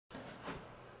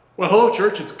Well, hello,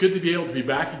 church. It's good to be able to be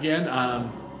back again.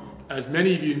 As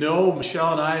many of you know,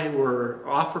 Michelle and I were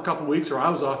off for a couple weeks, or I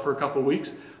was off for a couple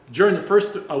weeks. During the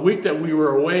first week that we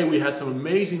were away, we had some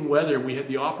amazing weather. We had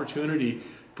the opportunity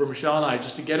for Michelle and I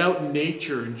just to get out in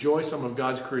nature, enjoy some of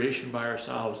God's creation by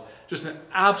ourselves. Just an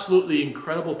absolutely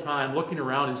incredible time looking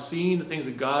around and seeing the things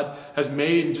that God has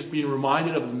made and just being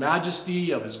reminded of His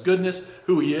majesty, of His goodness,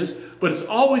 who He is. But it's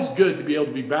always good to be able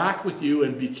to be back with you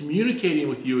and be communicating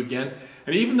with you again.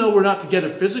 And even though we're not together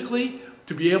physically,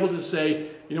 to be able to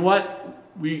say, you know what,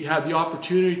 we have the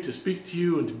opportunity to speak to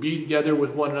you and to be together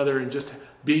with one another and just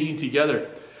being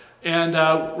together. And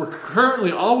we're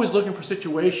currently always looking for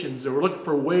situations, or we're looking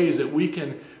for ways that we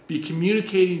can be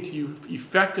communicating to you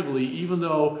effectively, even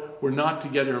though we're not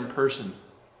together in person.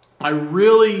 I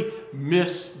really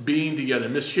miss being together,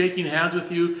 miss shaking hands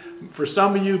with you. For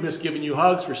some of you, miss giving you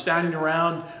hugs, for standing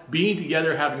around, being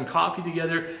together, having coffee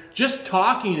together, just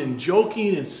talking and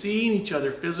joking and seeing each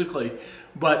other physically.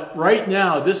 But right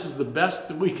now, this is the best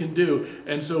that we can do.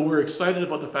 And so we're excited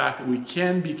about the fact that we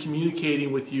can be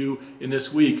communicating with you in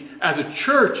this week. As a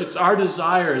church, it's our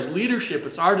desire, as leadership,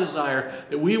 it's our desire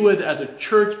that we would, as a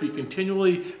church, be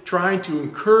continually trying to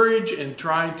encourage and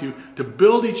trying to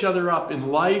build each other up in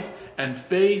life and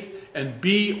faith and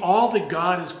be all that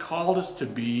God has called us to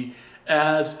be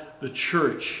as the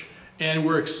church. And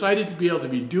we're excited to be able to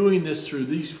be doing this through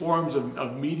these forms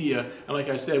of media. And like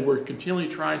I said, we're continually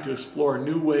trying to explore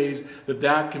new ways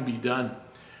that can be done.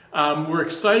 We're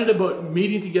excited about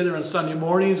meeting together on Sunday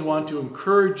mornings. We want to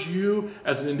encourage you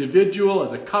as an individual,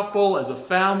 as a couple, as a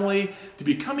family, to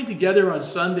be coming together on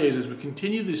Sundays as we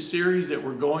continue this series that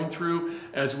we're going through,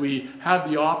 as we have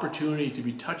the opportunity to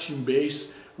be touching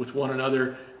base with one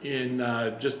another in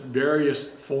just various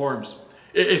forms.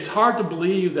 It's hard to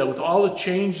believe that with all the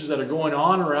changes that are going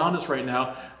on around us right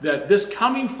now, that this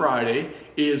coming Friday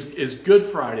is Good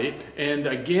Friday. And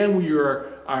again, we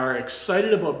are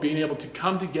excited about being able to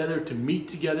come together, to meet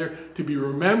together, to be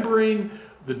remembering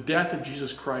the death of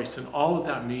Jesus Christ and all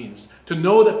that means. To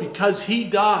know that because He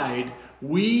died,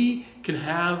 we can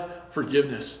have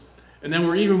forgiveness. And then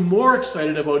we're even more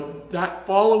excited about that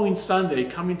following Sunday,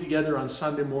 coming together on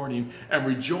Sunday morning and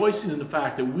rejoicing in the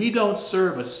fact that we don't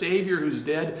serve a Savior who's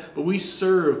dead, but we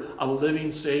serve a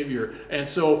living Savior. And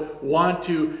so want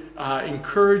to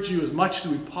encourage you as much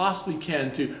as we possibly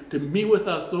can to meet with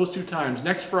us those two times,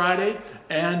 next Friday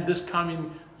and this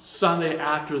coming Sunday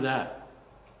after that.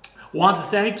 Want to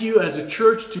thank you as a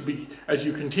church as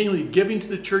you're continually giving to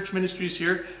the church ministries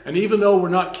here. And even though we're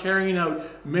not carrying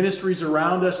out ministries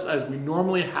around us as we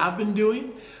normally have been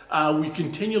doing, we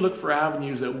continue to look for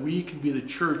avenues that we can be the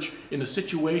church in the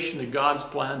situation that God has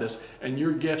planned us. And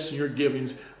your gifts and your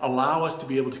givings allow us to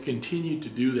be able to continue to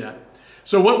do that.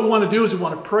 So what we want to do is we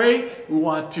want to pray. We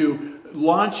want to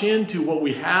launch into what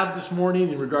we have this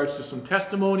morning in regards to some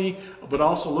testimony, but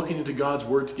also looking into God's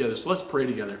Word together. So let's pray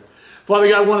together. Father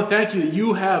God, I want to thank you that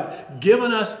you have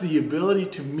given us the ability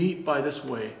to meet by this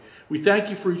way. We thank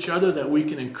you for each other, that we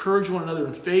can encourage one another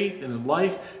in faith and in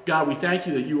life. God, we thank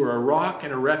you that you are a rock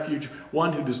and a refuge,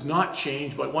 one who does not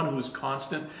change, but one who is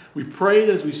constant. We pray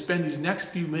that as we spend these next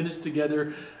few minutes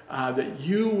together, that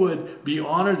you would be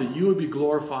honored, that you would be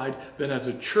glorified, that as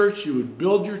a church you would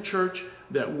build your church,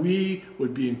 that we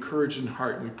would be encouraged in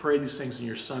heart. And we pray these things in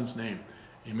your Son's name.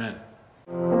 Amen.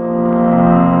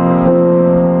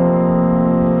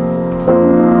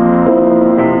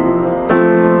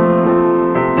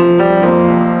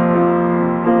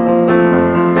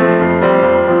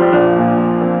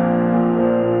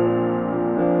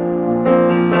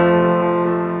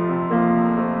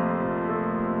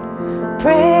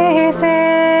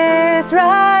 Praises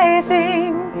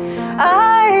rising,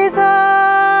 eyes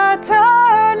are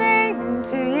turning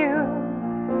to you.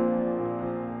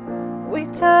 We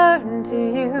turn to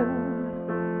you.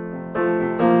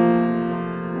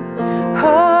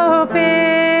 Hope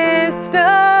is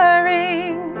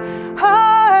stirring,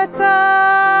 hearts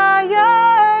are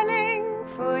yearning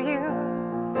for you.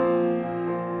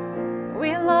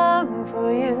 We long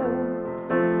for you.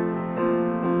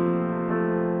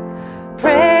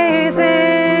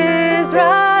 Praises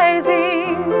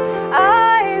rising,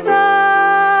 eyes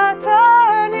are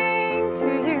turning to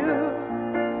you.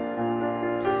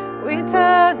 We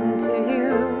turn to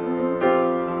you.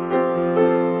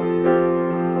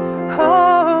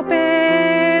 Hope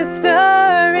is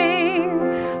stirring,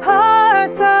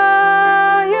 hearts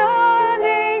are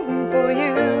yearning for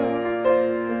you.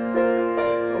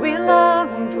 We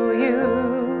long for you.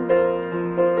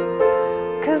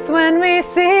 'Cause when we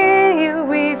see you,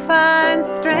 we find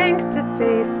strength to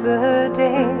face the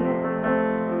day.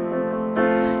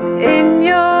 In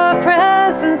your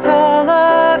presence, all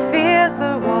our fears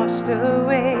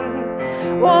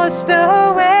washed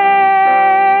away.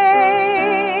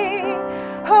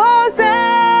 Hosanna,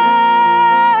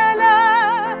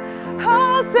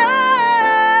 Hosanna,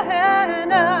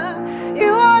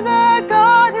 you are the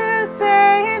God who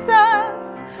saves us,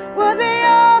 worthy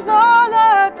of all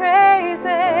our praises.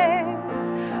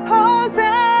 Hosanna,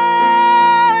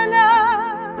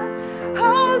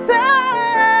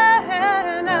 Hosanna,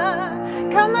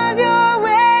 come have your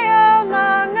way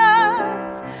among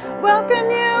us.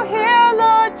 Welcome you here,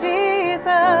 Lord Jesus.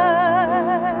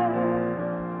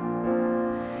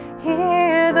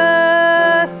 Hear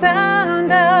the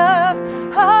sound of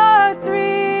hearts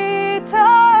returning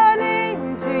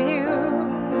to you.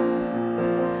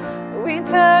 We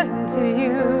turn to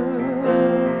you.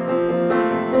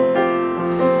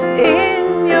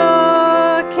 In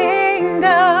your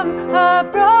kingdom, our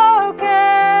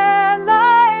broken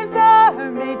lives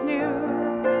are made new.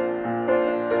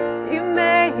 You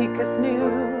make us new.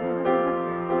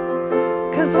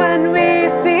 'Cause when we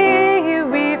see you,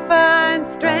 we find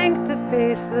strength to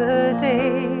face the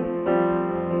day.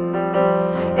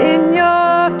 In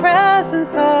your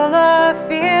presence, all our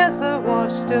fears are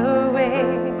washed away,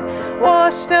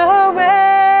 washed away.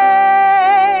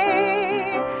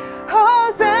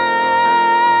 Hosanna,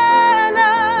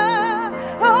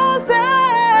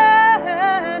 Hosanna,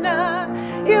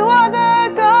 you are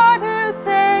the God who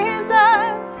saves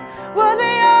us,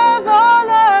 worthy of all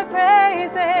our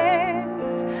praises.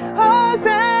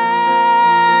 Hosanna,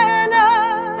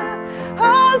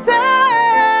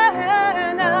 Hosanna,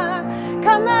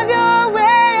 come have your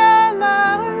way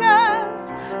among us.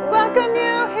 Welcome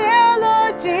you here,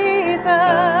 Lord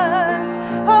Jesus.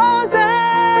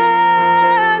 Hosanna,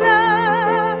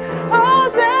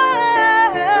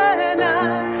 Hosanna,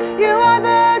 you are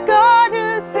the God who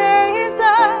saves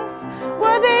us,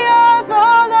 worthy of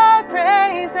all our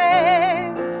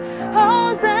praises.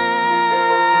 Hosanna,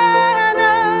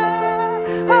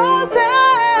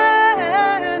 Hosanna,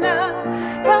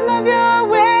 come have your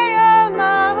way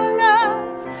among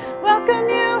us. Welcome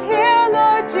you here,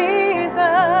 Lord Jesus.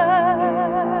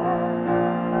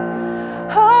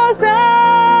 Hosanna,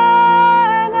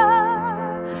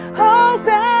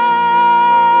 Hosanna,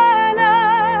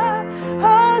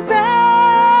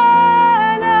 Hosanna.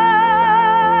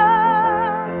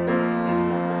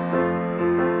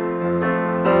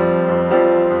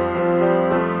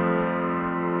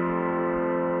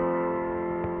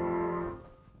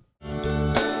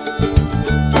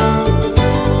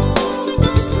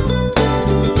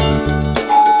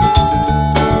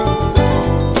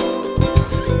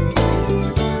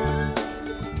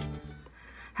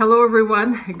 Hello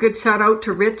everyone, a good shout out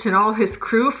to Rich and all his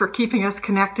crew for keeping us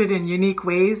connected in unique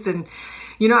ways. And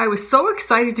you know, I was so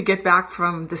excited to get back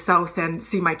from the South and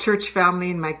see my church family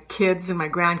and my kids and my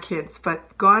grandkids,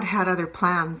 but God had other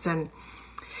plans. And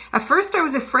at first I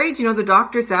was afraid, you know, the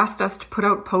doctors asked us to put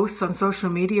out posts on social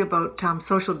media about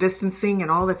social distancing and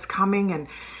all that's coming. And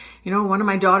you know, one of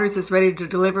my daughters is ready to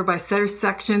deliver by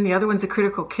C-section, the other one's a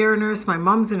critical care nurse, my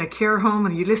mom's in a care home,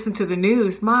 and you listen to the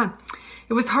news, man.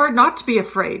 It was hard not to be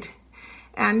afraid.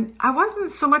 And I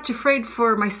wasn't so much afraid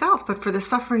for myself, but for the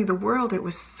suffering of the world. It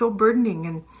was so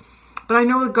burdening. But I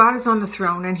know that God is on the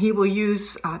throne and he will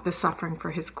use the suffering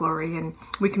for his glory. And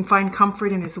we can find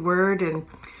comfort in his word. And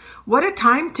what a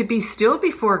time to be still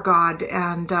before God.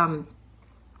 And,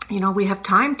 you know, we have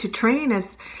time to train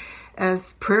as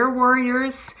prayer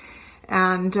warriors.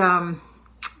 And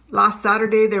last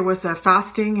Saturday there was a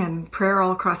fasting and prayer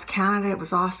all across Canada. It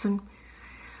was awesome.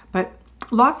 But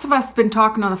lots of us have been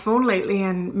talking on the phone lately,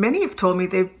 and many have told me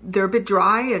they're a bit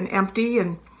dry and empty.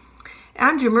 And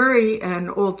Andrew Murray, an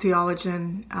old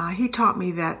theologian, he taught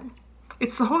me that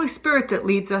it's the Holy Spirit that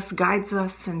leads us, guides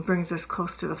us, and brings us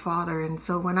close to the Father. And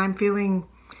so when I'm feeling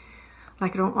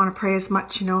like I don't want to pray as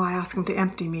much, you know, I ask him to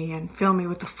empty me and fill me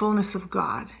with the fullness of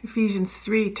God. Ephesians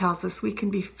 3 tells us we can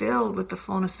be filled with the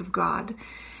fullness of God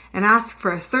and ask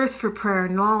for a thirst for prayer,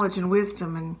 knowledge, and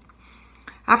wisdom. And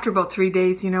after about 3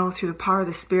 days, you know, through the power of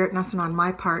the Spirit, nothing on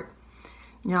my part,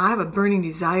 you know, I have a burning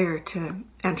desire to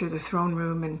enter the throne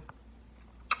room. And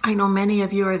I know many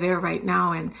of you are there right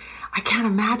now, and I can't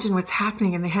imagine what's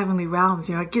happening in the heavenly realms.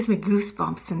 You know, it gives me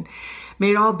goosebumps, and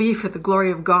may it all be for the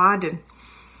glory of God. And,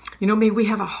 you know, may we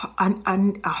have a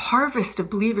harvest of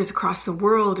believers across the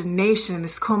world and nation in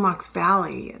this Comox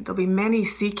Valley. There'll be many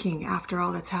seeking after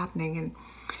all that's happening. And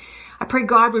I pray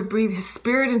God would breathe his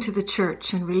Spirit into the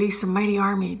church and release a mighty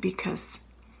army, because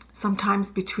sometimes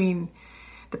between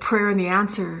the prayer and the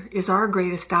answer is our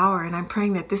greatest hour. And I'm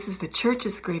praying that this is the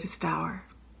church's greatest hour.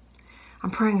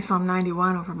 I'm praying Psalm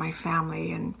 91 over my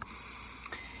family. And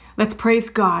Let's praise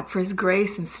God for his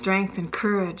grace and strength and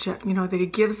courage, that he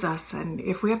gives us. And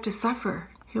if we have to suffer,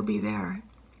 he'll be there.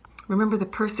 Remember the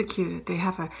persecuted. They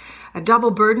have a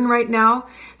double burden right now.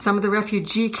 Some of the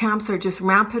refugee camps are just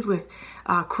rampant with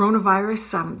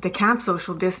coronavirus. They can't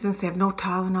social distance. They have no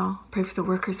Tylenol. Pray for the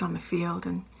workers on the field.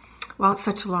 And well, it's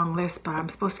such a long list, but I'm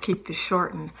supposed to keep this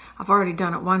short. And I've already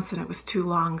done it once and it was too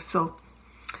long. So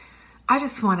I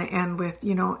just want to end with,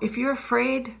 if you're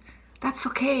afraid, that's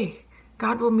okay.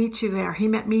 God will meet you there. He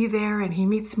met me there and he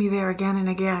meets me there again and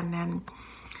again. And,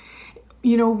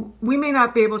 we may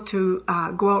not be able to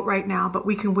go out right now, but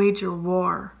we can wage a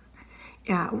war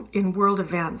in world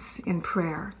events in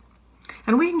prayer.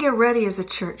 And we can get ready as a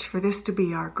church for this to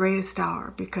be our greatest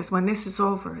hour, because when this is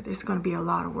over, there's going to be a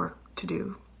lot of work to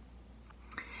do.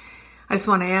 I just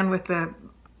want to end with the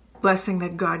blessing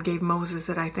that God gave Moses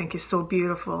that I think is so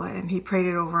beautiful. And he prayed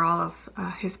it over all of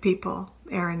his people.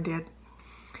 Aaron did.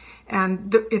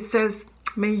 And it says,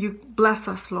 may you bless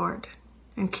us, Lord,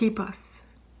 and keep us.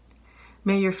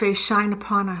 May your face shine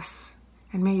upon us,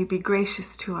 and may you be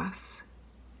gracious to us.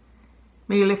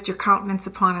 May you lift your countenance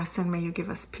upon us, and may you give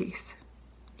us peace.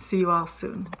 See you all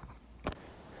soon.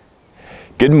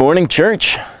 Good morning,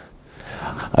 church.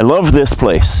 I love this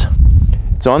place.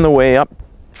 It's on the way up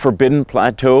Forbidden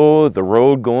Plateau, the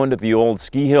road going to the old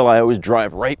ski hill. I always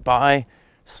drive right by,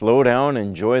 slow down,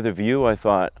 enjoy the view. I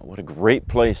thought, what a great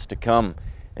place to come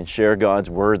and share God's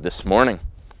word this morning.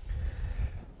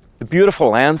 The beautiful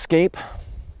landscape,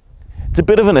 it's a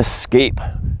bit of an escape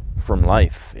from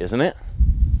life, isn't it?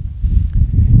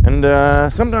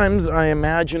 And sometimes I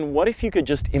imagine, what if you could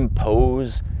just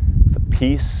impose the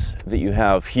peace that you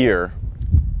have here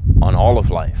on all of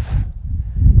life?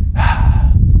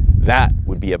 That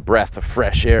would be a breath of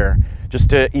fresh air.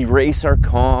 Just to erase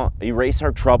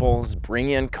our troubles, bring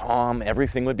in calm,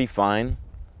 everything would be fine.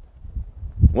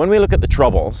 When we look at the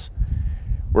troubles,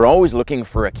 we're always looking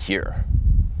for a cure.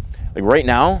 Like right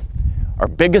now, our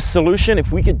biggest solution,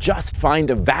 if we could just find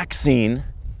a vaccine,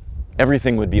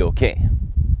 everything would be okay.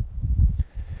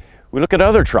 We look at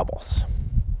other troubles.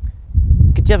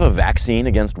 Could you have a vaccine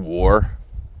against war?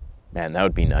 Man, that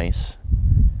would be nice.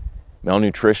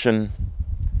 Malnutrition,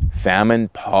 famine,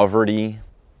 poverty,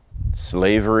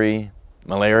 slavery,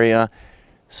 malaria,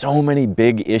 so many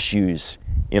big issues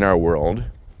in our world.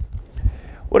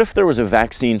 What if there was a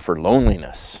vaccine for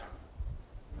loneliness?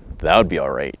 That would be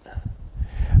all right.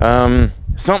 A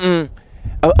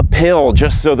pill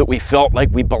just so that we felt like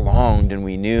we belonged and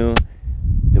we knew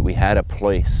that we had a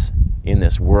place in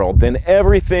this world. Then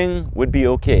everything would be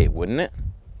okay, wouldn't it?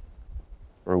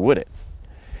 Or would it?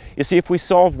 You see, if we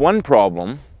solve one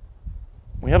problem,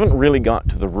 we haven't really got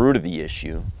to the root of the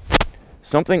issue.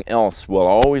 Something else will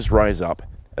always rise up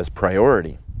as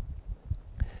priority.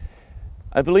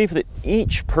 I believe that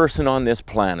each person on this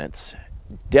planet's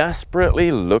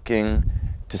desperately looking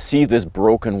to see this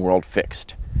broken world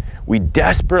fixed. We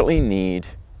desperately need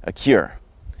a cure.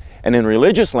 And in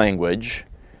religious language,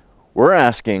 we're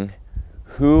asking,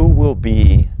 who will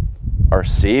be our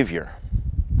Savior?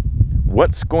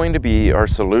 What's going to be our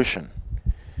solution?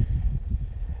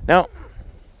 Now,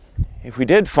 if we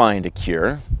did find a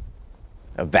cure,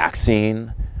 a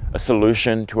vaccine, a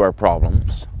solution to our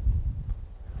problems,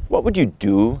 what would you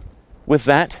do with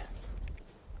that?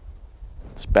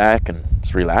 Sit back and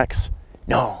just relax?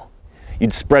 No.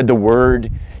 You'd spread the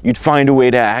word. You'd find a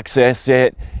way to access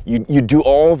it. You'd do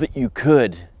all that you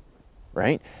could,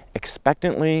 right?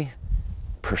 Expectantly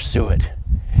pursue it.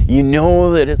 You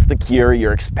know that it's the cure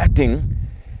you're expecting,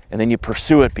 and then you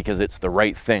pursue it because it's the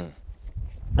right thing.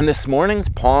 And this morning's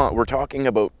we're talking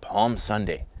about Palm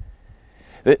Sunday.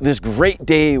 This great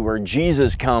day where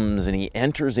Jesus comes and he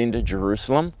enters into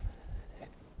Jerusalem.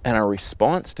 And our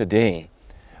response today,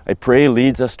 I pray,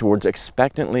 leads us towards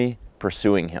expectantly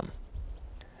pursuing him.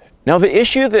 Now, the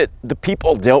issue that the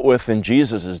people dealt with in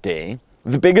Jesus' day,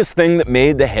 the biggest thing that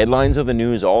made the headlines of the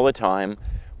news all the time,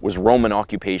 was Roman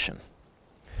occupation.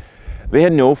 They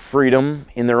had no freedom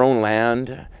in their own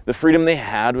land. The freedom they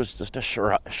had was just a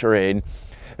charade.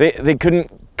 They couldn't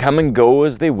come and go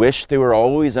as they wished. They were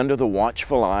always under the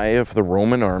watchful eye of the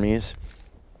Roman armies.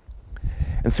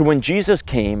 And so when Jesus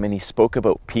came and he spoke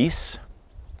about peace,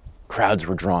 crowds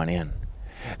were drawn in.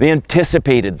 They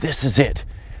anticipated, this is it.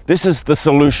 This is the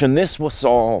solution. This will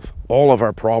solve all of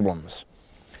our problems.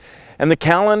 And the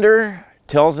calendar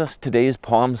tells us today's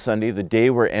Palm Sunday, the day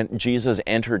where Jesus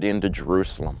entered into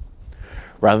Jerusalem.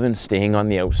 Rather than staying on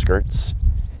the outskirts,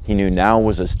 he knew now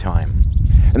was his time.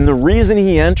 And the reason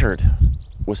he entered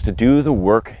was to do the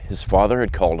work his Father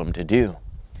had called him to do.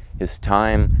 His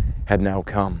time had now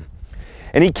come.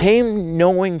 And he came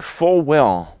knowing full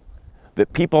well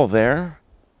that people there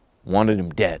wanted him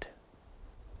dead.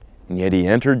 And yet he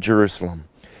entered Jerusalem.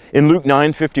 In Luke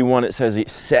 9:51, it says he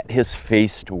set his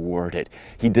face toward it.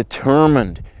 He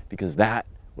determined, because that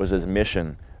was his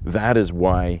mission. That is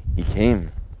why he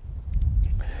came.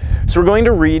 So we're going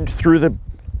to read through the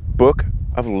book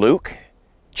of Luke,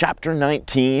 chapter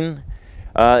 19.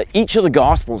 Each of the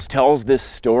Gospels tells this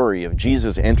story of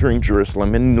Jesus entering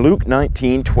Jerusalem. In Luke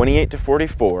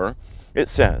 19:28-44, it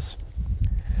says,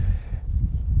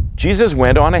 Jesus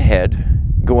went on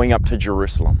ahead, going up to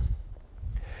Jerusalem.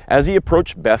 As he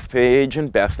approached Bethphage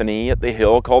and Bethany at the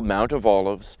hill called Mount of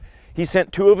Olives, he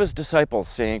sent 2 of his disciples,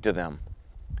 saying to them,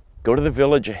 "Go to the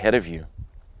village ahead of you.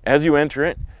 As you enter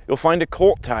it, you'll find a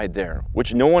colt tied there,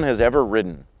 which no one has ever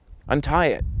ridden. Untie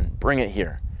it and bring it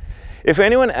here. If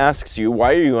anyone asks you,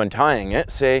 'Why are you untying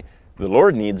it?' say, 'The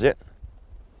Lord needs it.'"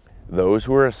 Those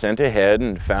who were sent ahead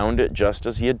and found it just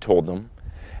as he had told them.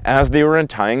 As they were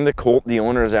untying the colt, the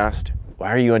owners asked,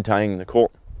 "Why are you untying the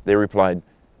colt?" They replied,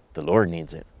 "The Lord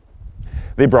needs it."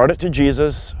 They brought it to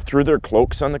Jesus, threw their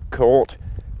cloaks on the colt,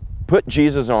 put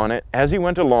Jesus on it. As he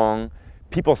went along,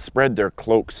 people spread their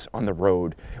cloaks on the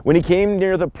road. When he came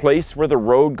near the place where the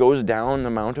road goes down the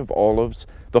Mount of Olives,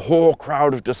 the whole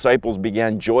crowd of disciples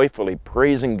began joyfully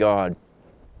praising God,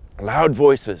 loud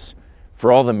voices,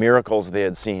 for all the miracles they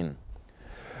had seen.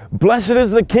 "Blessed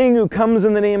is the King who comes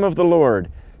in the name of the Lord.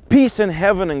 Peace in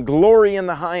heaven and glory in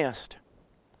the highest."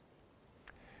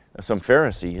 Now, some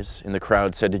Pharisees in the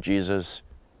crowd said to Jesus,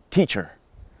 "Teacher,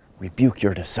 rebuke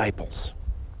your disciples."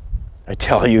 "I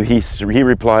tell you," he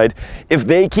replied, "if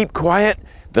they keep quiet,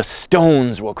 the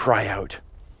stones will cry out."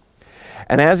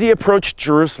 And as he approached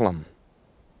Jerusalem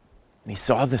and he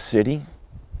saw the city,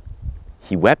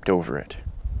 he wept over it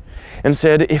and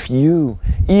said, "If you,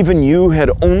 even you,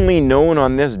 had only known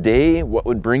on this day what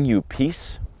would bring you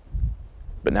peace,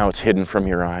 but now it's hidden from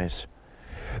your eyes.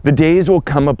 The days will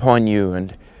come upon you,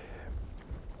 and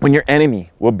when your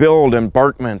enemy will build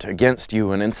embankment against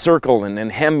you and encircle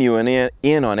and hem you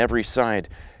in on every side,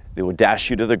 they will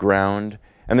dash you to the ground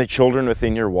and the children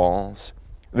within your walls.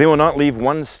 They will not leave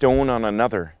one stone on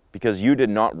another, because you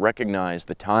did not recognize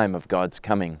the time of God's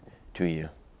coming to you."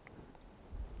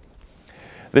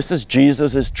 This is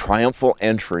Jesus' triumphal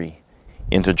entry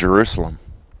into Jerusalem.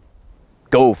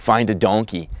 "Go find a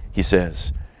donkey," he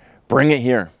says. "Bring it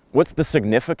here." What's the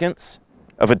significance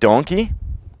of a donkey?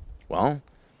 Well,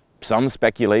 some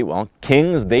speculate,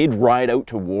 kings, they'd ride out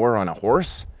to war on a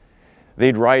horse.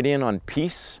 They'd ride in on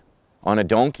peace on a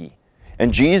donkey.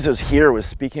 And Jesus here was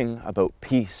speaking about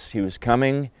peace. He was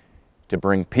coming to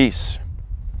bring peace.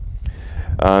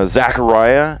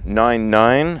 Zechariah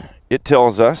 9:9, it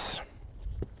tells us,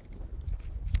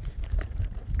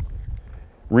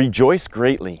 "Rejoice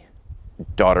greatly,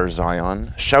 daughter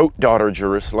Zion. Shout, daughter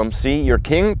Jerusalem. See, your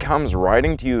king comes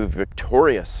riding to you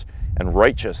victorious and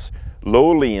righteous,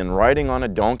 lowly and riding on a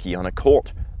donkey, on a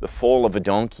colt, the foal of a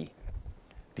donkey."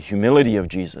 The humility of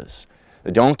Jesus.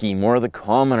 The donkey, more the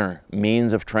commoner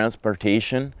means of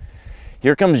transportation.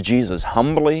 Here comes Jesus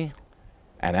humbly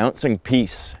announcing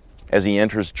peace as he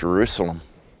enters Jerusalem.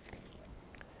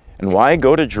 And why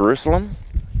go to Jerusalem?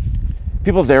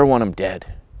 People there want him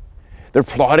dead. They're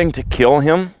plotting to kill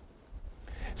him.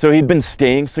 So he'd been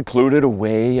staying secluded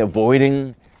away,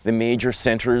 avoiding the major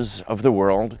centers of the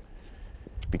world,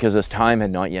 because his time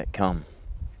had not yet come.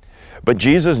 But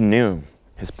Jesus knew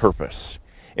his purpose.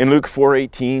 In Luke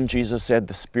 4:18, Jesus said,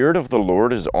 "The Spirit of the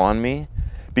Lord is on me,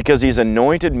 because he's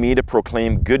anointed me to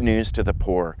proclaim good news to the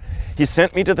poor. He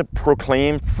sent me to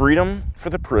proclaim freedom for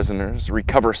the prisoners,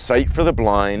 recover sight for the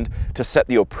blind, to set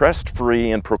the oppressed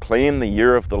free, and proclaim the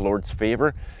year of the Lord's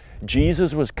favor."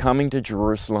 Jesus was coming to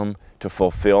Jerusalem to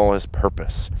fulfill his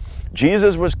purpose.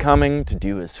 Jesus was coming to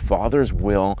do his Father's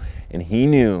will, and he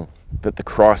knew that the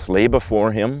cross lay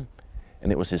before him,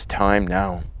 and it was his time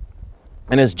now.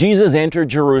 And as Jesus entered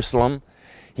Jerusalem,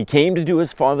 he came to do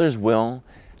his Father's will.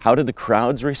 How did the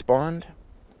crowds respond?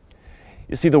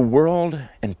 You see, the world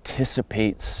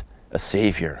anticipates a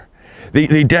Savior.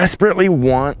 They desperately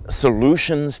want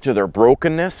solutions to their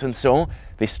brokenness, and so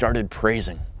they started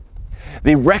praising.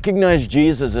 They recognized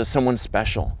Jesus as someone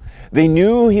special. They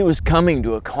knew he was coming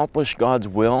to accomplish God's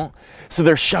will, so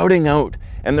they're shouting out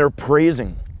and they're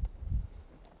praising.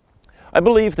 I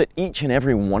believe that each and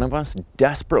every one of us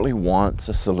desperately wants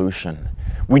a solution.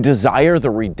 We desire the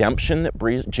redemption that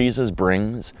Jesus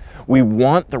brings. We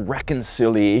want the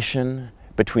reconciliation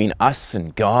between us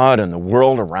and God and the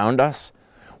world around us.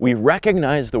 We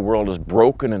recognize the world is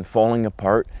broken and falling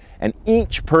apart, and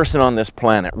each person on this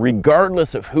planet,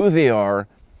 regardless of who they are,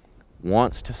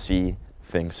 wants to see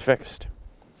things fixed.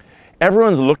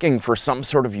 Everyone's looking for some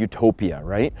sort of utopia,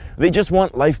 right? They just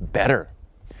want life better.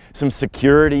 some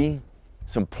security,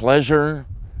 some pleasure,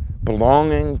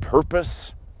 belonging,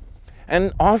 purpose.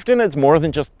 And often it's more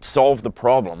than just solve the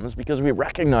problems, because we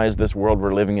recognize this world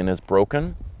we're living in is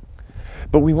broken.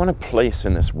 But we want a place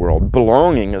in this world.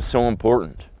 Belonging is so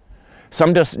important.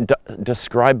 Some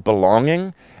describe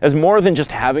belonging as more than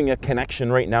just having a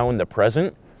connection right now in the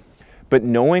present, but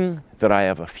knowing that I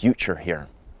have a future here.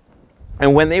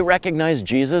 And when they recognized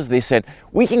Jesus, they said,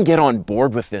 we can get on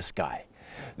board with this guy.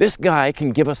 This guy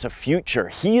can give us a future.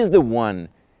 He is the one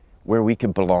where we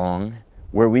could belong,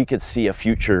 where we could see a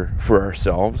future for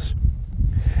ourselves.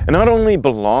 And not only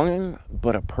belonging,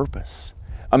 but a purpose,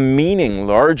 a meaning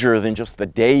larger than just the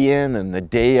day in and the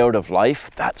day out of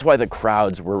life. That's why the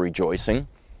crowds were rejoicing.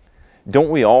 Don't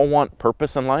we all want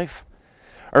purpose in life?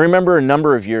 I remember a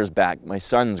number of years back, my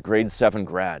son's grade 7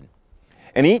 grad.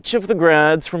 And each of the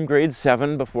grads from grade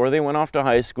 7, before they went off to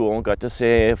high school, got to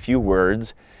say a few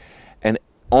words. And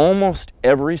almost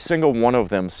every single one of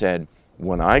them said,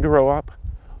 when I grow up,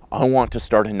 I want to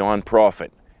start a nonprofit.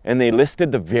 And they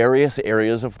listed the various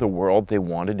areas of the world they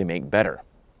wanted to make better.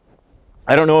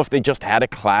 I don't know if they just had a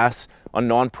class on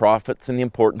nonprofits and the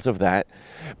importance of that,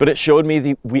 but it showed me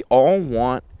that we all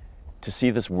want to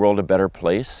see this world a better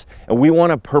place, and we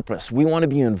want a purpose. We want to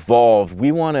be involved.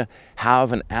 We want to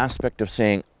have an aspect of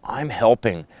saying, I'm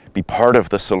helping be part of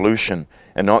the solution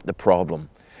and not the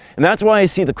problem. And that's why I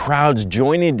see the crowds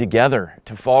joining together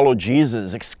to follow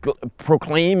Jesus,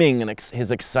 proclaiming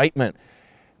his excitement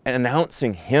and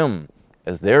announcing him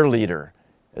as their leader,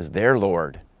 as their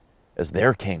Lord, as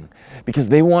their King, because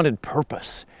they wanted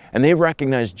purpose and they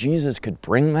recognized Jesus could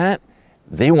bring that.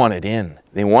 They wanted in.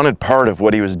 They wanted part of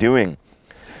what he was doing.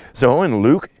 So in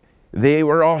Luke, they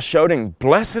were all shouting,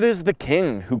 "Blessed is the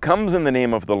King who comes in the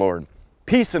name of the Lord.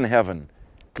 Peace in heaven,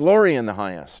 glory in the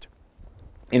highest."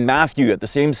 In Matthew, at the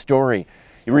same story,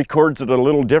 he records it a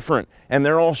little different, and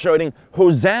they're all shouting,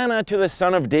 "Hosanna to the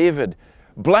Son of David.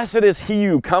 Blessed is he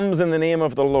who comes in the name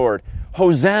of the Lord.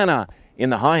 Hosanna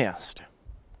in the highest."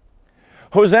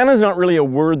 Hosanna is not really a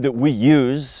word that we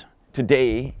use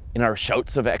today in our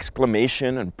shouts of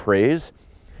exclamation and praise.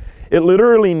 It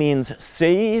literally means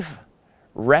save,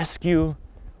 rescue,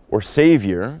 or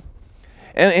savior.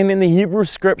 And in the Hebrew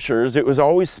scriptures, it was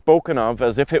always spoken of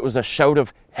as if it was a shout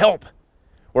of help,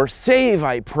 or save,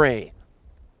 I pray,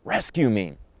 rescue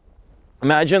me.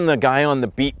 Imagine the guy on the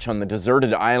beach on the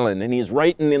deserted island, and he's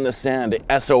writing in the sand,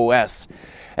 SOS.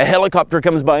 A helicopter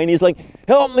comes by and he's like,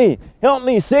 help me,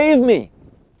 save me.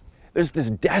 There's this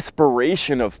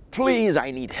desperation of, please,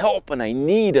 I need help and I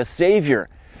need a savior.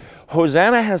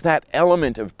 Hosanna has that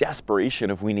element of desperation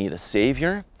of we need a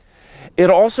savior. It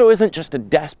also isn't just a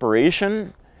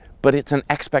desperation, but it's an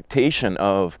expectation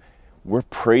of we're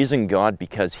praising God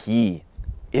because he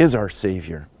is our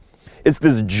savior. It's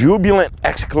this jubilant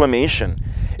exclamation.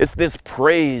 It's this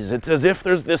praise. It's as if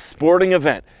there's this sporting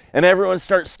event and everyone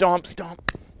starts stomp,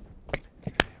 stomp.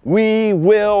 We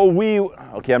will.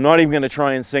 Okay, I'm not even going to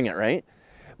try and sing it, right?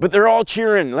 But they're all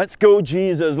cheering. Let's go,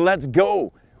 Jesus. Let's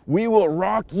go. We will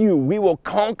rock you. We will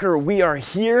conquer. We are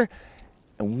here.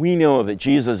 And we know that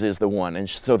Jesus is the one. And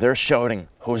so they're shouting,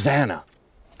 Hosanna.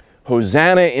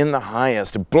 Hosanna in the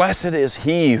highest. Blessed is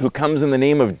he who comes in the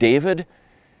name of David.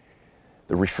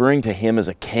 They're referring to him as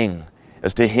a king,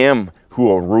 as to him who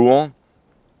will rule.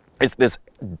 It's this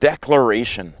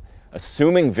declaration,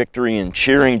 assuming victory and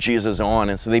cheering Jesus on.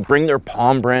 And so they bring their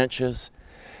palm branches.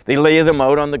 They lay them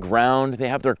out on the ground. They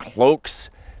have their cloaks.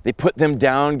 They put them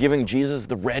down, giving Jesus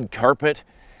the red carpet.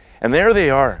 And there they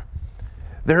are.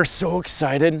 They're so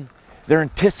excited. They're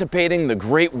anticipating the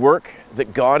great work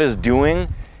that God is doing.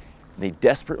 They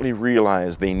desperately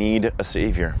realize they need a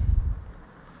savior.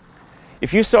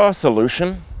 If you saw a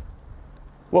solution,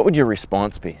 what would your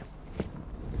response be?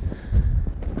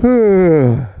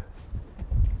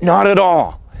 Not at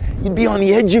all. You'd be on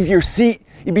the edge of your seat.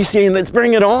 You'd be saying, let's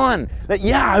bring it on.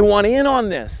 Yeah, I want in on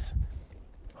this.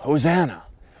 Hosanna.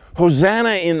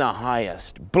 Hosanna in the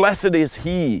highest. Blessed is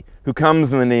he who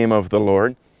comes in the name of the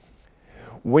Lord.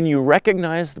 When you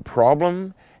recognize the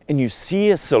problem and you see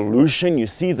a solution, you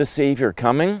see the Savior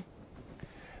coming,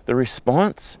 the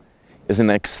response is an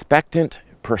expectant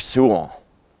pursual.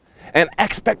 An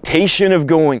expectation of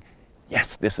going,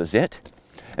 yes, this is it.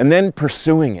 And then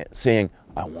pursuing it, saying,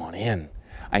 I want in.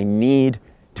 I need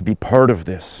to be part of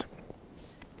this.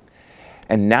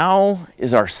 And now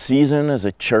is our season as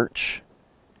a church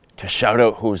to shout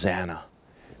out Hosanna.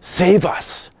 Save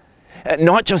us.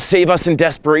 Not just save us in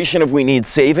desperation if we need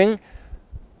saving,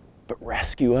 but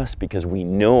rescue us because we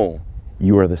know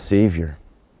you are the Savior.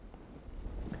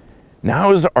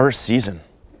 Now is our season.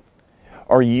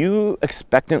 Are you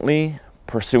expectantly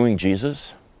pursuing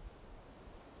Jesus?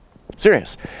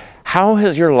 Serious. How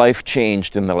has your life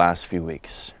changed in the last few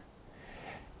weeks?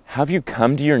 Have you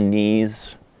come to your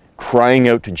knees, crying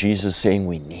out to Jesus, saying,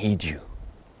 we need you.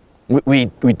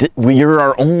 You're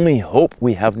our only hope.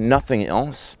 We have nothing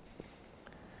else.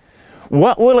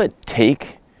 What will it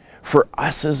take for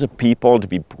us as a people to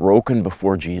be broken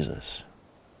before Jesus?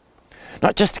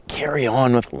 Not just to carry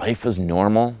on with life as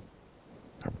normal,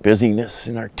 our busyness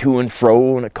and our to and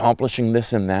fro and accomplishing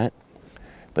this and that,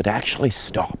 but actually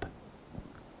stop.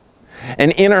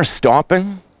 And in our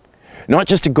stopping, not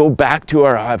just to go back to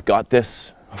our, I've got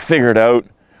this, I'll figure it out,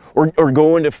 or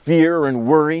go into fear and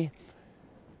worry,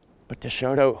 but to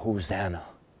shout out, Hosanna,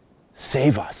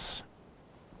 save us,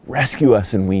 rescue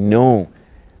us, and we know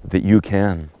that you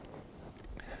can.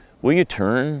 Will you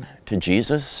turn to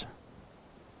Jesus?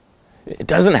 It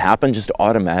doesn't happen just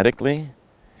automatically.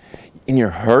 In your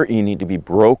heart, you need to be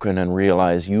broken and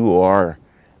realize you are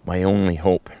my only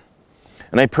hope.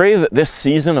 And I pray that this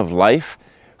season of life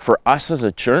for us as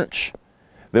a church,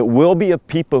 that we'll be a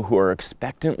people who are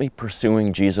expectantly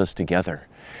pursuing Jesus together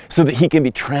so that he can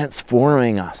be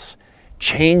transforming us,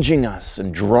 changing us,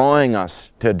 and drawing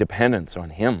us to dependence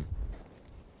on him.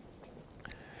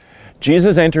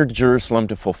 Jesus entered Jerusalem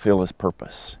to fulfill his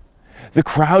purpose. The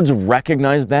crowds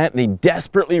recognized that. They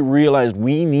desperately realized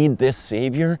we need this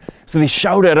Savior. So they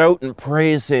shouted out in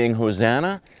praise, saying,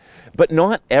 Hosanna. But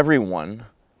not everyone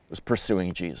was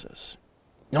pursuing Jesus.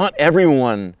 Not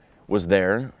everyone was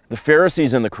there. The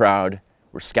Pharisees in the crowd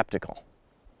were skeptical.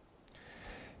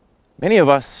 Many of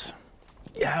us,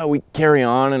 we carry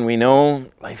on and we know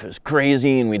life is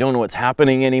crazy and we don't know what's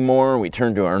happening anymore. We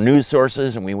turn to our news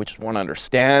sources and we just want to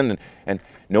understand and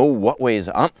know what way's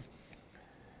up.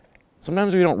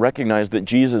 Sometimes we don't recognize that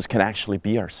Jesus can actually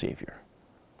be our Savior.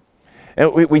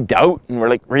 And we doubt and we're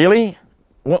like, really?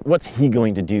 What's he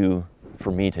going to do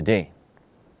for me today?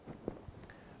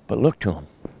 But look to him.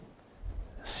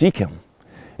 Seek him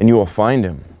and you will find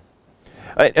him.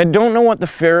 I don't know what the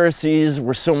Pharisees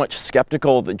were so much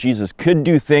skeptical that Jesus could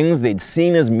do things. They'd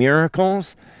seen his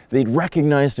miracles. They'd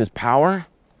recognized his power.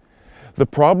 The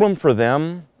problem for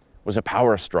them was a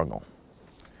power struggle.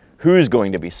 Who's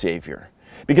going to be Savior?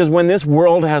 Because when this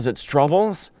world has its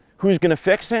troubles, who's going to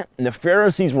fix it? And the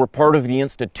Pharisees were part of the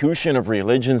institution of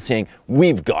religion saying,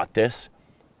 we've got this.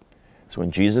 So when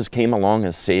Jesus came along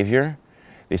as Savior,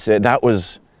 they said that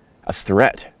was a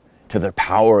threat to the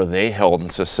power they held in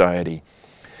society.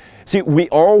 See, we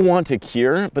all want a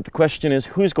cure, but the question is,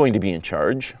 who's going to be in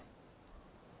charge?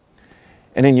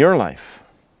 And in your life,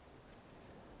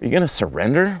 are you going to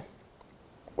surrender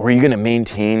or are you going to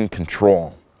maintain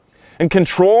control? And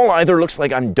control either looks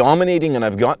like I'm dominating and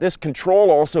I've got this. Control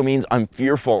also means I'm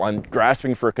fearful, I'm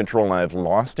grasping for control and I've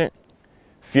lost it.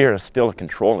 Fear is still a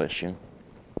control issue.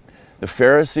 The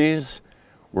Pharisees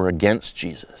were against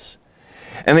Jesus.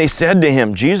 And they said to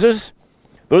him, Jesus,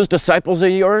 those disciples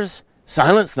of yours,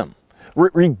 silence them,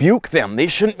 rebuke them. They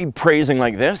shouldn't be praising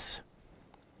like this.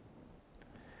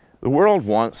 The world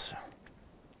wants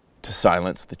to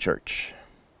silence the church.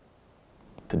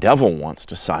 The devil wants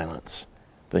to silence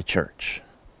the church.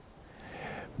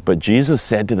 But Jesus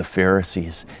said to the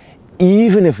Pharisees,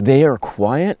 even if they are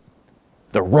quiet,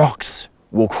 the rocks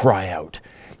will cry out.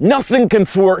 Nothing can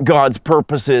thwart God's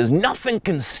purposes. Nothing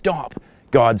can stop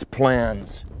God's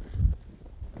plans.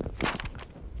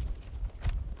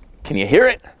 Can you hear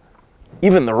it?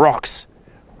 Even the rocks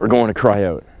are going to cry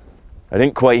out. I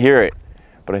didn't quite hear it,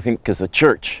 but I think because the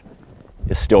church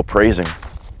is still praising.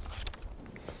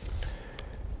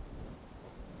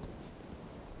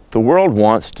 The world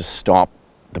wants to stop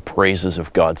the praises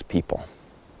of God's people,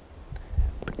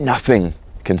 but nothing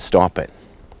can stop it.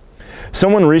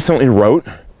 Someone recently wrote,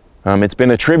 it's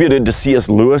been attributed to C.S.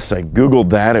 Lewis. I Googled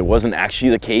that. It wasn't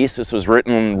actually the case. This was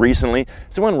written recently.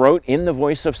 Someone wrote in the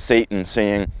voice of Satan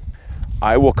saying,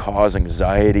 I will cause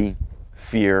anxiety,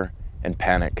 fear, and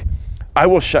panic. I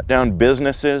will shut down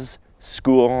businesses,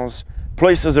 schools,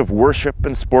 places of worship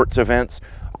and sports events.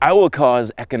 I will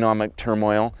cause economic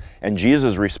turmoil. And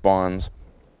Jesus responds,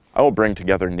 I will bring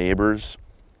together neighbors,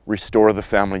 restore the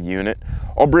family unit.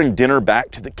 I'll bring dinner back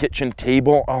to the kitchen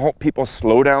table. I'll help people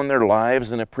slow down their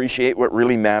lives and appreciate what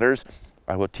really matters.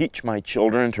 I will teach my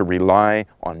children to rely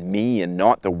on me and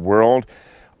not the world.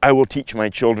 I will teach my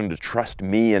children to trust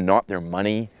me and not their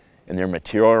money and their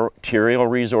material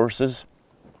resources.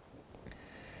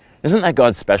 Isn't that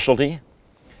God's specialty?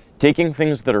 Taking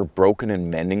things that are broken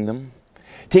and mending them.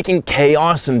 Taking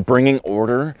chaos and bringing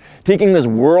order. Taking this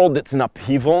world that's in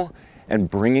upheaval and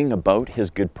bringing about his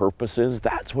good purposes.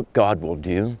 That's what God will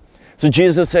do. So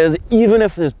Jesus says, even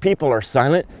if his people are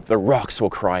silent, the rocks will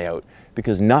cry out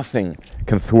because nothing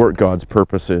can thwart God's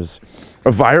purposes.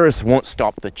 A virus won't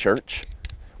stop the church.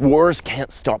 Wars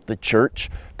can't stop the church.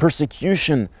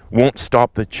 Persecution won't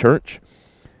stop the church.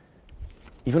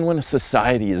 Even when a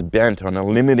society is bent on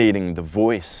eliminating the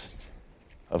voice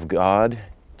of God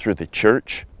through the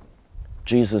church,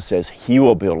 Jesus says he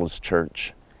will build his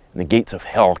church, and the gates of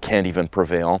hell can't even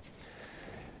prevail.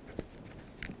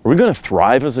 Are we going to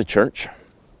thrive as a church?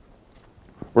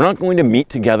 We're not going to meet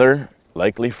together,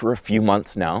 likely for a few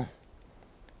months now.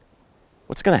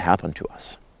 What's going to happen to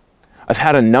us? I've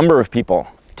had a number of people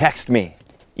text me,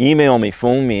 email me,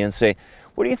 phone me, and say,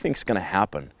 what do you think is going to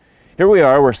happen? Here we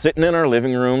are, we're sitting in our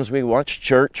living rooms, we watch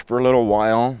church for a little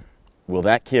while. Will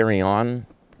that carry on?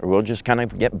 Or we'll just kind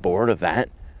of get bored of that?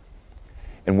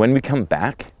 And when we come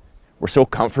back, we're so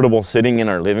comfortable sitting in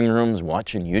our living rooms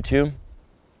watching YouTube.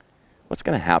 What's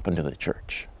going to happen to the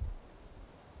church?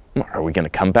 Are we going to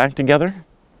come back together?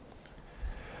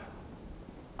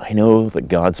 I know that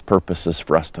God's purpose is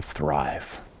for us to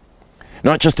thrive.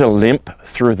 Not just to limp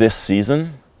through this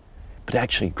season, but to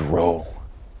actually grow,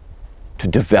 to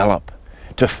develop,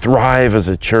 to thrive as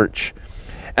a church.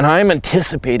 And I'm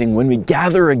anticipating when we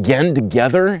gather again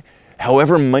together,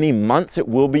 however many months it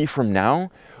will be from now,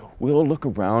 we'll look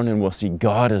around and we'll see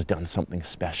God has done something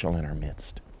special in our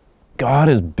midst. God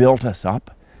has built us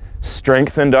up,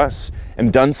 strengthened us,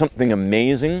 and done something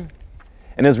amazing.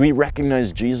 And as we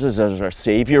recognize Jesus as our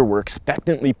Savior, we're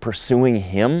expectantly pursuing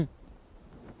him,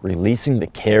 releasing the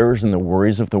cares and the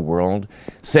worries of the world,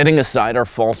 setting aside our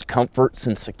false comforts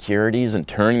and securities and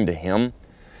turning to him.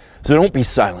 So don't be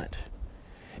silent.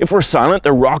 If we're silent,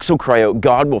 the rocks will cry out.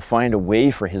 God will find a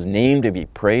way for his name to be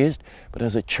praised. But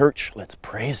as a church, let's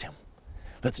praise him.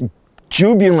 Let's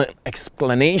jubilant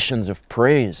explanations of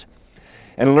praise.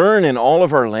 And learn in all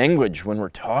of our language when we're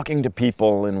talking to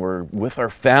people and we're with our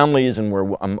families and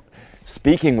we're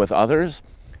speaking with others,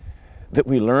 that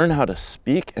we learn how to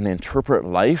speak and interpret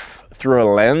life through a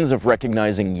lens of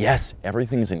recognizing, yes,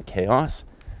 everything's in chaos,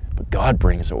 but God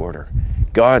brings order.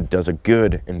 God does a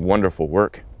good and wonderful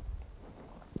work.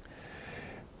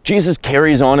 Jesus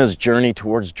carries on his journey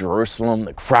towards Jerusalem.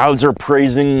 The crowds are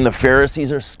praising, the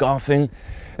Pharisees are scoffing.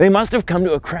 They must have come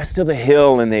to a crest of the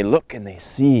hill and they look and they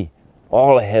see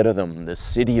all ahead of them, the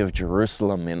city of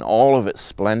Jerusalem in all of its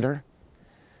splendor.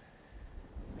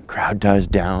 The crowd dies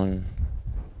down.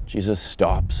 Jesus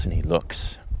stops and he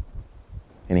looks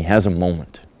and he has a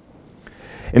moment.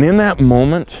 And in that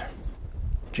moment,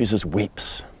 Jesus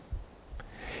weeps.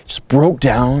 He just broke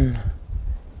down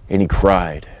and he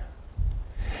cried.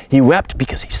 He wept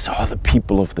because he saw the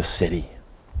people of the city.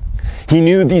 He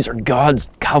knew these are God's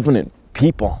covenant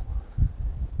people,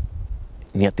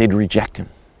 and yet they'd reject him.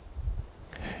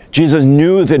 Jesus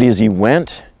knew that as he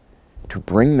went to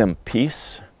bring them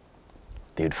peace,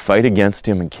 they'd fight against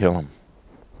him and kill him.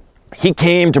 He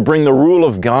came to bring the rule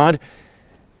of God,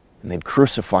 and they'd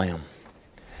crucify him.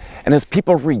 And as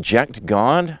people reject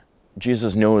God,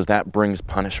 Jesus knows that brings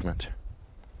punishment.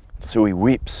 So he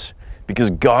weeps because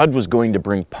God was going to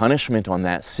bring punishment on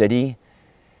that city,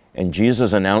 and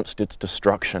Jesus announced its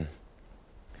destruction.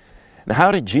 Now,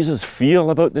 how did Jesus feel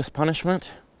about this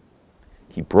punishment?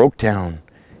 He broke down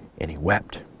and he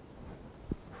wept.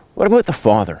 What about the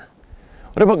Father?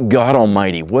 What about God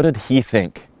Almighty? What did he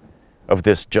think of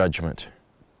this judgment?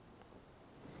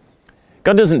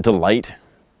 God doesn't delight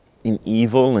in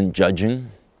evil and judging.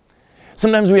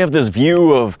 Sometimes we have this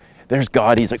view of, there's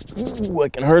God, he's like, ooh, I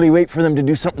can hardly wait for them to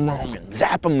do something wrong and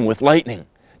zap them with lightning.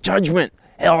 Judgment,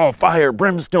 hell, fire,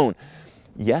 brimstone.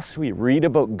 Yes, we read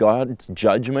about God's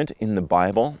judgment in the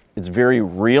Bible. It's very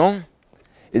real.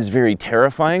 It's very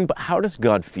terrifying, but how does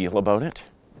God feel about it?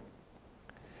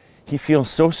 He feels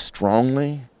so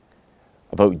strongly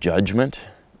about judgment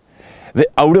that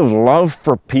out of love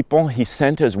for people, he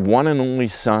sent his one and only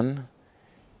Son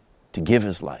to give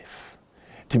his life,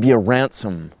 to be a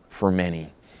ransom for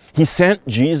many. He sent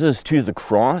Jesus to the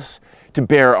cross to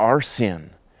bear our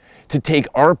sin, to take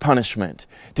our punishment,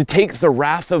 to take the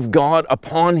wrath of God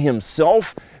upon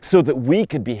himself so that we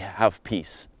could have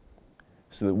peace,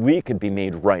 so that we could be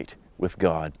made right with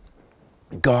God.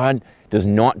 God does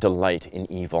not delight in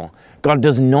evil. God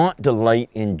does not delight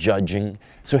in judging.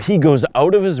 So he goes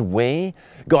out of his way.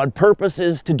 God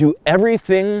purposes to do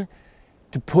everything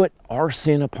to put our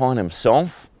sin upon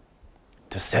himself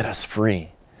to set us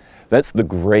free. That's the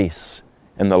grace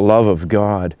and the love of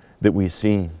God that we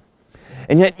see.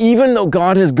 And yet, even though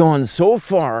God has gone so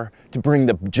far to bring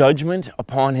the judgment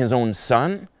upon his own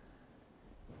Son,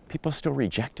 people still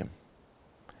reject him.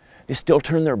 They still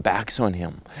turn their backs on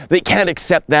him. They can't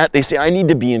accept that. They say, I need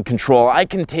to be in control. I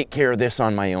can take care of this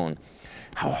on my own.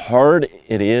 How hard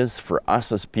it is for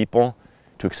us as people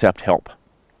to accept help.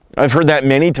 I've heard that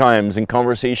many times in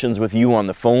conversations with you on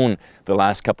the phone the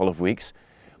last couple of weeks.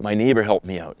 My neighbor helped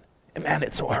me out. And man,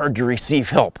 it's so hard to receive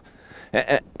help.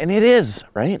 And it is,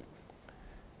 right?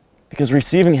 Because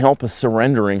receiving help is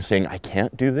surrendering, saying, I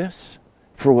can't do this.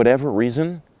 For whatever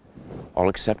reason, I'll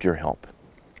accept your help.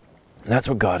 And that's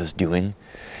what God is doing.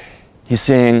 He's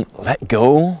saying, let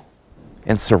go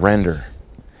and surrender.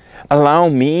 Allow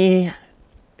me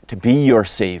to be your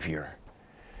Savior.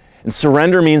 And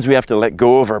surrender means we have to let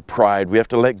go of our pride. We have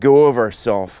to let go of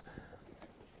ourselves.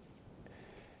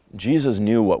 Jesus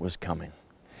knew what was coming.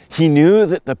 He knew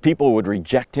that the people would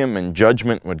reject him and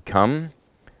judgment would come.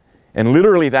 And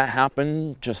literally that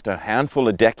happened just a handful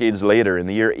of decades later in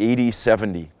the year AD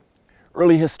 70.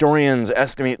 Early historians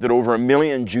estimate that over 1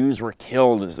 million Jews were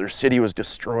killed as their city was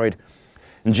destroyed.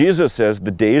 And Jesus says,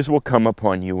 the days will come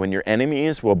upon you when your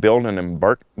enemies will build an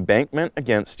embankment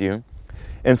against you,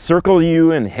 encircle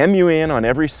you and hem you in on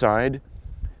every side.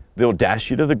 They'll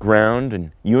dash you to the ground,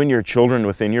 and you and your children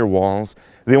within your walls.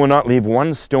 They will not leave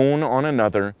one stone on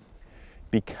another,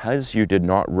 because you did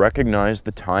not recognize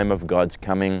the time of God's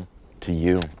coming to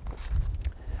you.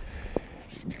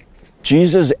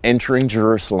 Jesus entering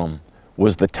Jerusalem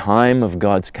was the time of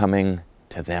God's coming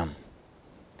to them.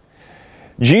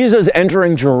 Jesus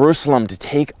entering Jerusalem to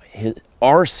take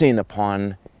our sin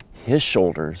upon his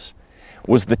shoulders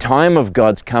was the time of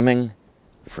God's coming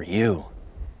for you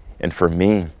and for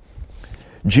me.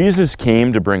 Jesus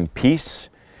came to bring peace,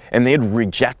 and they'd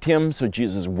reject him, so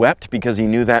Jesus wept because he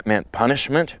knew that meant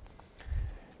punishment.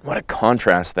 What a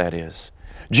contrast that is.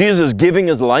 Jesus giving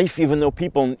his life even though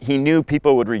he knew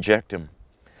people would reject him.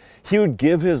 He would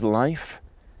give his life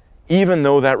even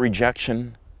though that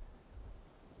rejection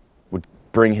would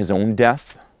bring his own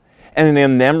death. And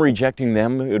in them rejecting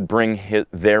them, it would bring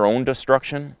their own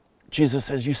destruction. Jesus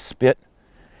says, you spit,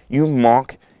 you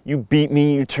mock, you beat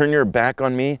me, you turn your back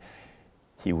on me.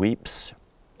 He weeps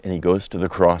and he goes to the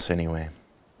cross anyway.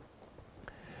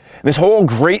 This whole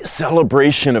great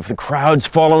celebration of the crowds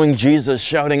following Jesus,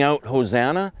 shouting out,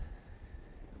 Hosanna,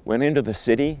 went into the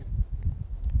city.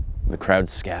 The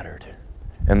crowds scattered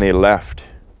and they left.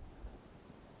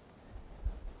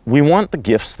 We want the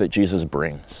gifts that Jesus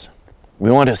brings.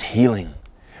 We want his healing.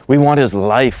 We want his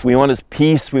life. We want his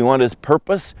peace. We want his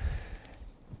purpose.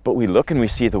 But we look and we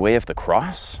see the way of the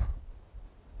cross.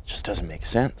 It just doesn't make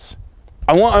sense.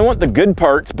 I want the good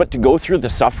parts, but to go through the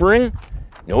suffering?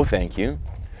 No, thank you.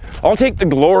 I'll take the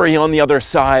glory on the other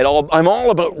side. I'm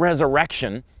all about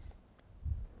resurrection.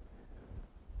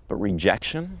 But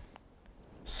rejection,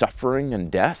 suffering, and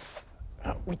death,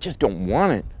 we just don't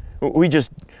want it.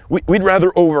 We'd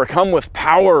rather overcome with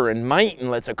power and might, and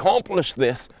let's accomplish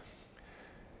this.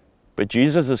 But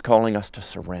Jesus is calling us to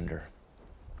surrender.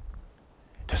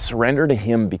 To surrender to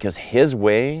him, because his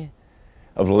way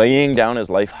of laying down his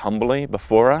life humbly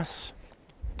before us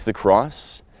to the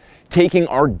cross, taking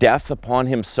our death upon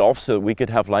himself so that we could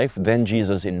have life, then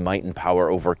Jesus in might and power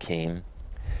overcame.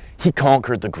 He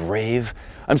conquered the grave.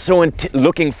 I'm so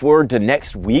looking forward to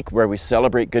next week where we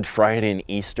celebrate Good Friday and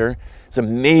Easter. It's an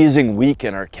amazing week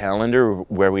in our calendar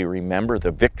where we remember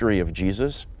the victory of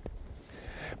Jesus.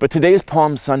 But today is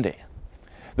Palm Sunday,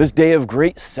 this day of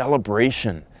great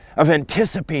celebration, of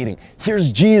anticipating,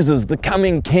 here's Jesus, the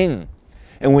coming King.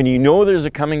 And when you know there's a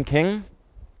coming King,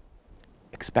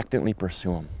 expectantly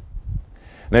pursue him.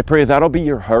 And I pray that'll be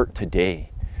your heart today,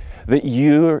 that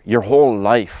your whole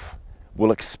life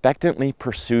will expectantly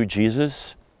pursue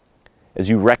Jesus as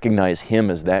you recognize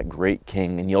him as that great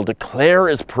King, and you'll declare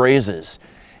his praises.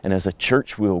 And as a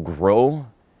church, we'll grow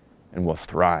and we'll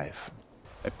thrive.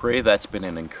 I pray that's been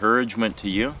an encouragement to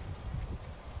you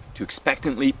to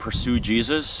expectantly pursue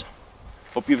Jesus.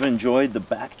 Hope you've enjoyed the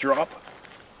backdrop.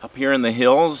 Up here in the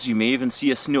hills, you may even see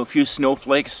a few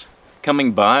snowflakes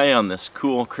coming by on this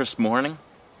cool, crisp morning.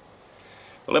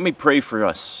 But let me pray for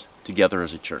us together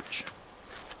as a church.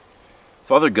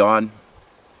 Father God,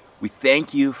 we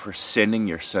thank you for sending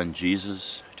your Son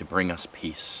Jesus to bring us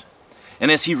peace.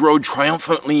 And as he rode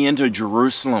triumphantly into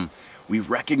Jerusalem, we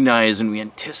recognize and we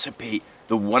anticipate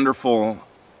the wonderful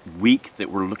week that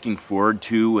we're looking forward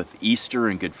to with Easter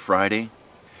and Good Friday.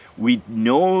 We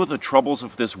know the troubles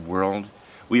of this world.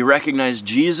 We recognize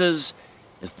Jesus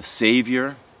as the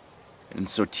Savior, and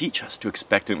so teach us to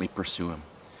expectantly pursue him.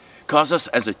 Cause us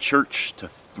as a church to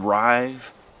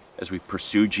thrive as we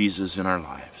pursue Jesus in our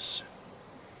lives.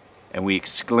 And we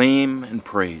exclaim and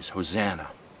praise, Hosanna,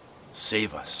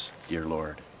 save us, dear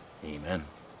Lord. Amen.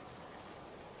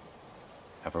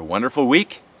 Have a wonderful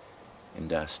week,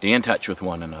 and stay in touch with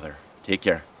one another. Take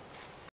care.